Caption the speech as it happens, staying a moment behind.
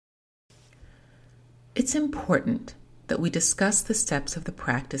It's important that we discuss the steps of the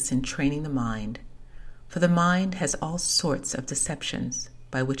practice in training the mind, for the mind has all sorts of deceptions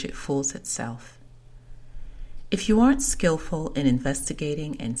by which it fools itself. If you aren't skillful in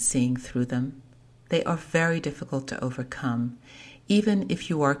investigating and seeing through them, they are very difficult to overcome, even if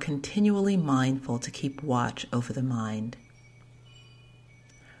you are continually mindful to keep watch over the mind.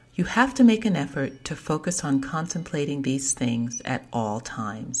 You have to make an effort to focus on contemplating these things at all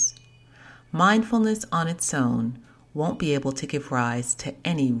times. Mindfulness on its own won't be able to give rise to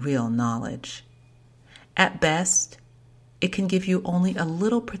any real knowledge. At best, it can give you only a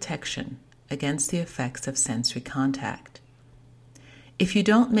little protection against the effects of sensory contact. If you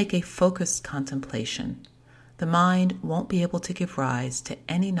don't make a focused contemplation, the mind won't be able to give rise to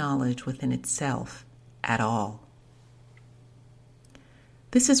any knowledge within itself at all.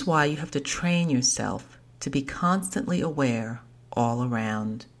 This is why you have to train yourself to be constantly aware all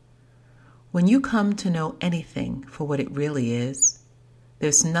around. When you come to know anything for what it really is,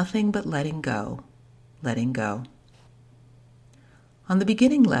 there's nothing but letting go, letting go. On the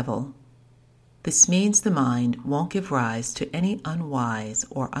beginning level, this means the mind won't give rise to any unwise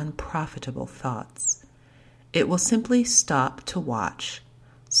or unprofitable thoughts. It will simply stop to watch,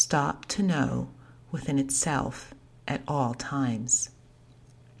 stop to know within itself at all times.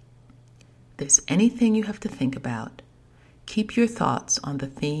 If there's anything you have to think about, keep your thoughts on the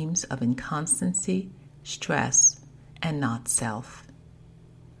themes of inconstancy, stress, and not self.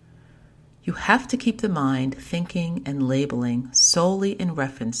 You have to keep the mind thinking and labeling solely in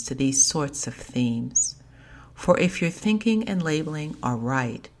reference to these sorts of themes. For if your thinking and labeling are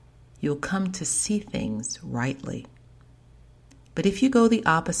right, you'll come to see things rightly. But if you go the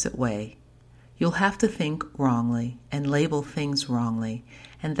opposite way, you'll have to think wrongly and label things wrongly,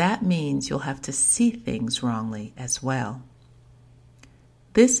 and that means you'll have to see things wrongly as well.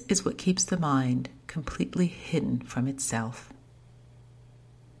 This is what keeps the mind completely hidden from itself.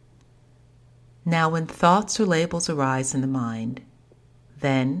 Now, when thoughts or labels arise in the mind,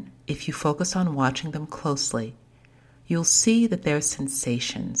 then, if you focus on watching them closely, you'll see that they're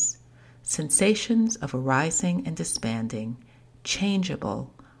sensations of arising and disbanding,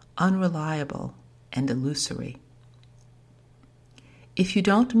 changeable, unreliable, and illusory. If you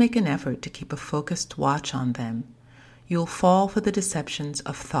don't make an effort to keep a focused watch on them, you'll fall for the deceptions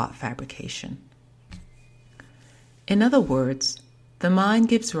of thought fabrication. In other words, the mind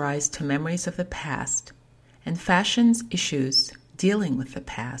gives rise to memories of the past and fashions issues dealing with the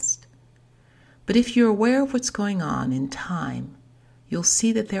past. But if you're aware of what's going on in time, you'll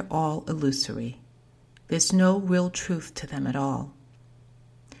see that they're all illusory. There's no real truth to them at all.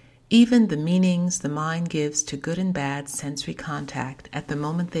 Even the meanings the mind gives to good and bad sensory contact at the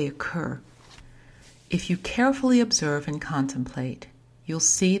moment they occur, if you carefully observe and contemplate, you'll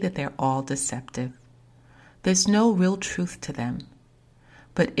see that they're all deceptive. There's no real truth to them.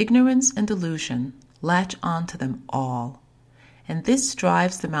 But ignorance and delusion latch onto them all, and this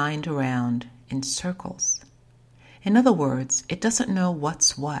drives the mind around in circles. In other words, it doesn't know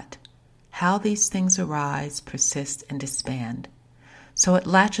what's what, how these things arise, persist, and disband. So it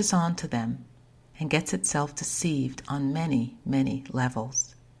latches onto them and gets itself deceived on many, many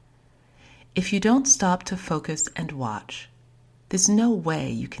levels. If you don't stop to focus and watch, there's no way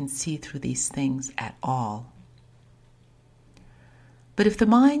you can see through these things at all. But if the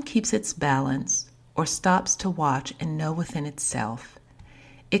mind keeps its balance or stops to watch and know within itself,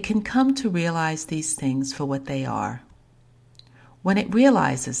 it can come to realize these things for what they are. When it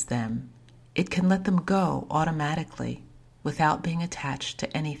realizes them, it can let them go automatically without being attached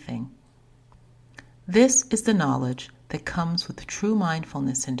to anything. This is the knowledge that comes with true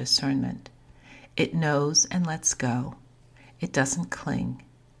mindfulness and discernment. It knows and lets go. It doesn't cling.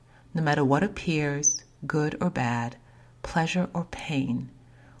 No matter what appears, good or bad, pleasure or pain,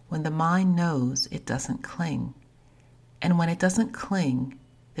 when the mind knows, it doesn't cling. And when it doesn't cling,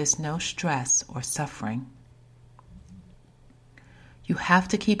 there's no stress or suffering. You have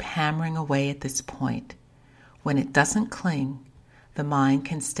to keep hammering away at this point. When it doesn't cling, the mind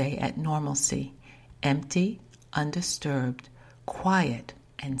can stay at normalcy, empty, undisturbed, quiet,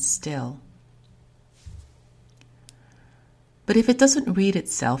 and still. But if it doesn't read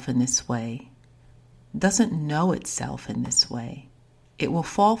itself in this way, doesn't know itself in this way, it will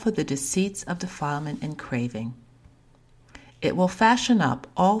fall for the deceits of defilement and craving. It will fashion up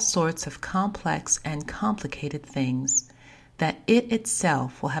all sorts of complex and complicated things that it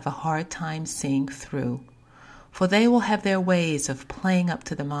itself will have a hard time seeing through, for they will have their ways of playing up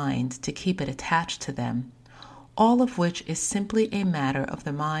to the mind to keep it attached to them, all of which is simply a matter of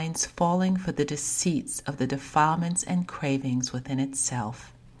the mind's falling for the deceits of the defilements and cravings within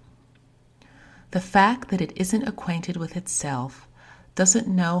itself. The fact that it isn't acquainted with itself, doesn't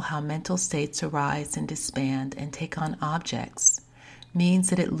know how mental states arise and disband and take on objects, means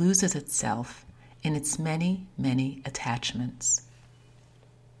that it loses itself in its many, many attachments.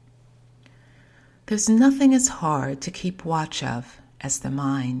 There's nothing as hard to keep watch of as the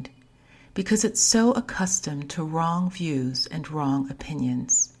mind, because it's so accustomed to wrong views and wrong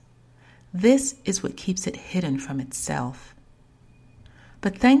opinions. This is what keeps it hidden from itself.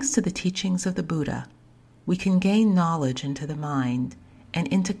 But thanks to the teachings of the Buddha, we can gain knowledge into the mind and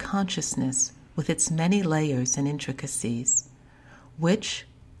into consciousness with its many layers and intricacies, which,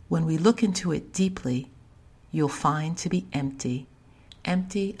 when we look into it deeply, you'll find to be empty,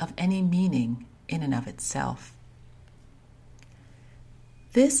 empty of any meaning in and of itself.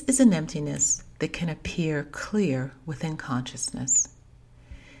 This is an emptiness that can appear clear within consciousness.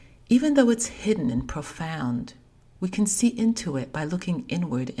 Even though it's hidden and profound, we can see into it by looking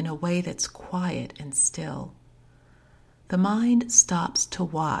inward in a way that's quiet and still. The mind stops to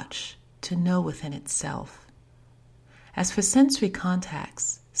watch, to know within itself. As for sensory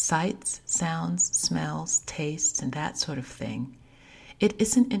contacts, sights, sounds, smells, tastes, and that sort of thing, it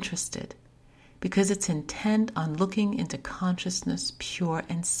isn't interested, because it's intent on looking into consciousness pure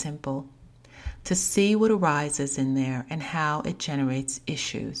and simple, to see what arises in there and how it generates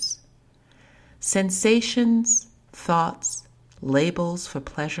issues. Sensations, thoughts, labels for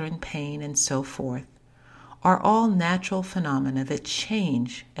pleasure and pain, and so forth, are all natural phenomena that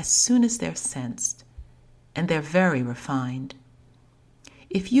change as soon as they're sensed, and they're very refined.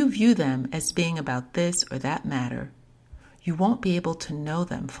 If you view them as being about this or that matter, you won't be able to know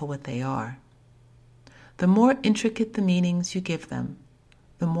them for what they are. The more intricate the meanings you give them,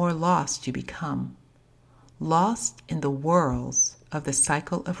 the more lost you become, lost in the whirls of the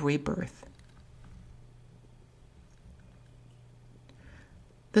cycle of rebirth.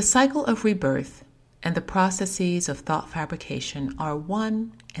 The cycle of rebirth and the processes of thought fabrication are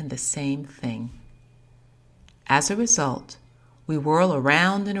one and the same thing. As a result, we whirl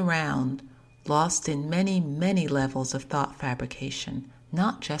around and around, lost in many, many levels of thought fabrication,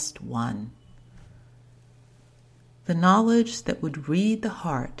 not just one. The knowledge that would read the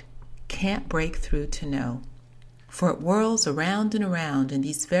heart can't break through to know, for it whirls around and around in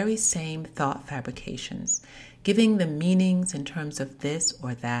these very same thought fabrications, giving them meanings in terms of this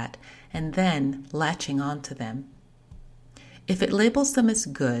or that, and then latching onto them. If it labels them as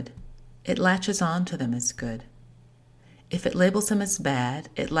good, it latches onto them as good. If it labels them as bad,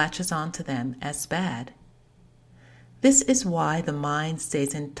 it latches onto them as bad. This is why the mind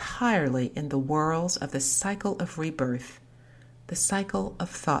stays entirely in the whirls of the cycle of rebirth, the cycle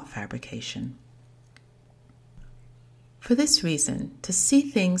of thought fabrication. For this reason, to see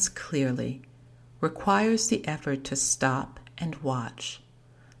things clearly requires the effort to stop and watch,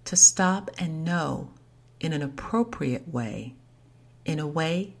 to stop and know in an appropriate way, in a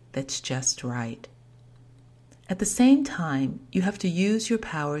way that's just right. At the same time, you have to use your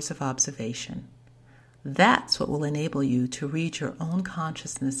powers of observation. That's what will enable you to read your own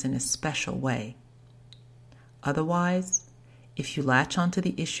consciousness in a special way. Otherwise, if you latch onto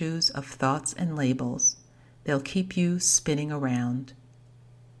the issues of thoughts and labels, they'll keep you spinning around.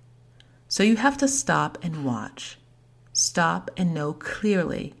 So you have to stop and watch. Stop and know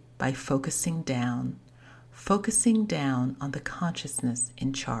clearly by focusing down on the consciousness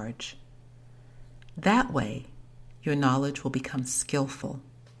in charge. That way, your knowledge will become skillful.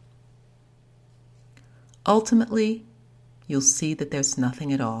 Ultimately, you'll see that there's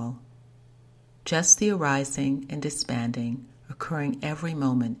nothing at all, just the arising and disbanding occurring every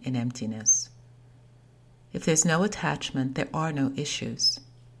moment in emptiness. If there's no attachment, there are no issues.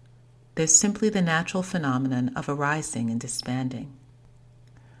 There's simply the natural phenomenon of arising and disbanding.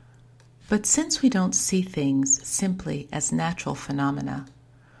 But since we don't see things simply as natural phenomena,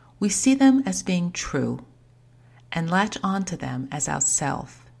 we see them as being true and latch onto them as our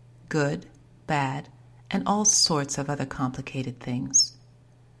self, good, bad, and all sorts of other complicated things.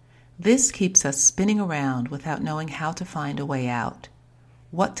 This keeps us spinning around without knowing how to find a way out,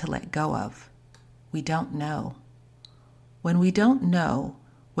 what to let go of. We don't know. When we don't know,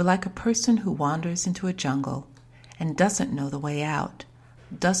 we're like a person who wanders into a jungle and doesn't know the way out,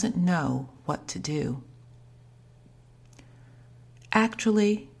 doesn't know what to do.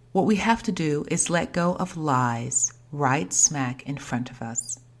 Actually, what we have to do is let go of lies right smack in front of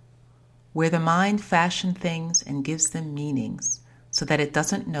us, where the mind fashions things and gives them meanings so that it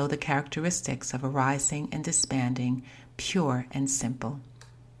doesn't know the characteristics of arising and disbanding, pure and simple.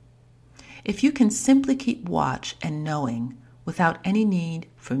 If you can simply keep watch and knowing without any need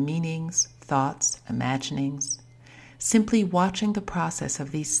for meanings, thoughts, imaginings, simply watching the process of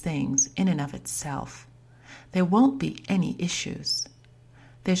these things in and of itself, there won't be any issues.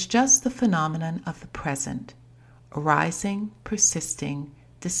 There's just the phenomenon of the present, arising, persisting,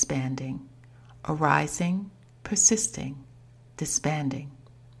 disbanding, arising, persisting, disbanding.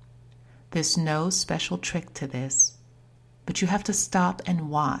 There's no special trick to this, but you have to stop and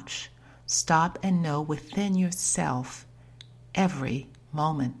watch, stop and know within yourself every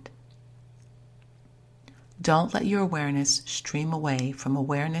moment. Don't let your awareness stream away from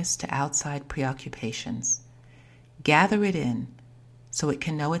awareness to outside preoccupations. Gather it in so it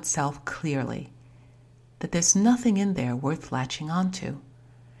can know itself clearly, that there's nothing in there worth latching onto.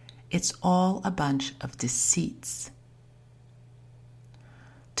 It's all a bunch of deceits.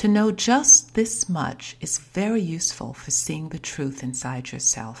 To know just this much is very useful for seeing the truth inside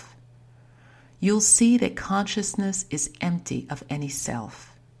yourself. You'll see that consciousness is empty of any self.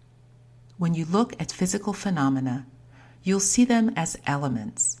 When you look at physical phenomena, you'll see them as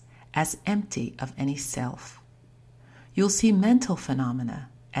elements, as empty of any self. You'll see mental phenomena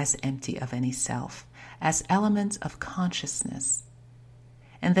as empty of any self, as elements of consciousness.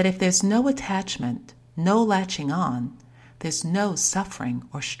 And that if there's no attachment, no latching on, there's no suffering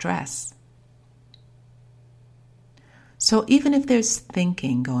or stress. So even if there's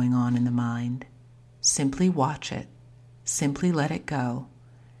thinking going on in the mind, simply watch it, simply let it go,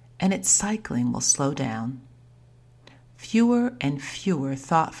 and its cycling will slow down. Fewer and fewer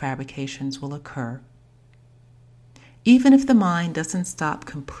thought fabrications will occur. Even if the mind doesn't stop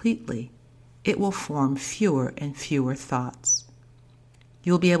completely, it will form fewer and fewer thoughts.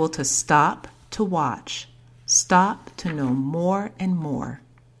 You'll be able to stop to watch, stop to know more and more.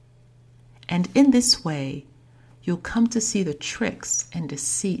 And in this way, you'll come to see the tricks and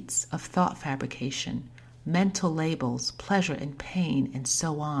deceits of thought fabrication, mental labels, pleasure and pain, and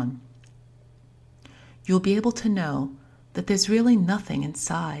so on. You'll be able to know that there's really nothing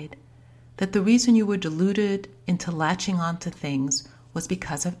inside, that the reason you were deluded into latching onto things was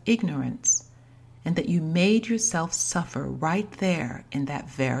because of ignorance, and that you made yourself suffer right there in that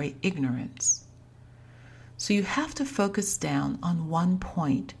very ignorance. So you have to focus down on one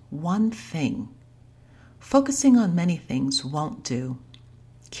point, one thing. Focusing on many things won't do.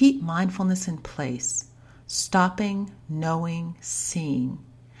 Keep mindfulness in place, stopping, knowing, seeing.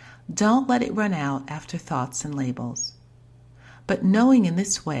 Don't let it run out after thoughts and labels. But knowing in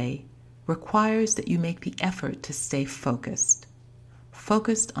this way requires that you make the effort to stay focused.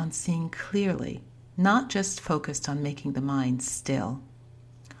 Focused on seeing clearly, not just focused on making the mind still.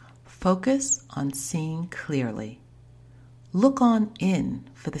 Focus on seeing clearly. Look on in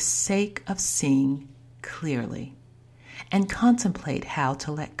for the sake of seeing clearly, and contemplate how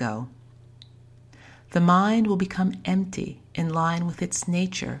to let go. The mind will become empty in line with its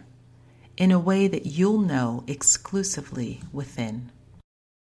nature, in a way that you'll know exclusively within.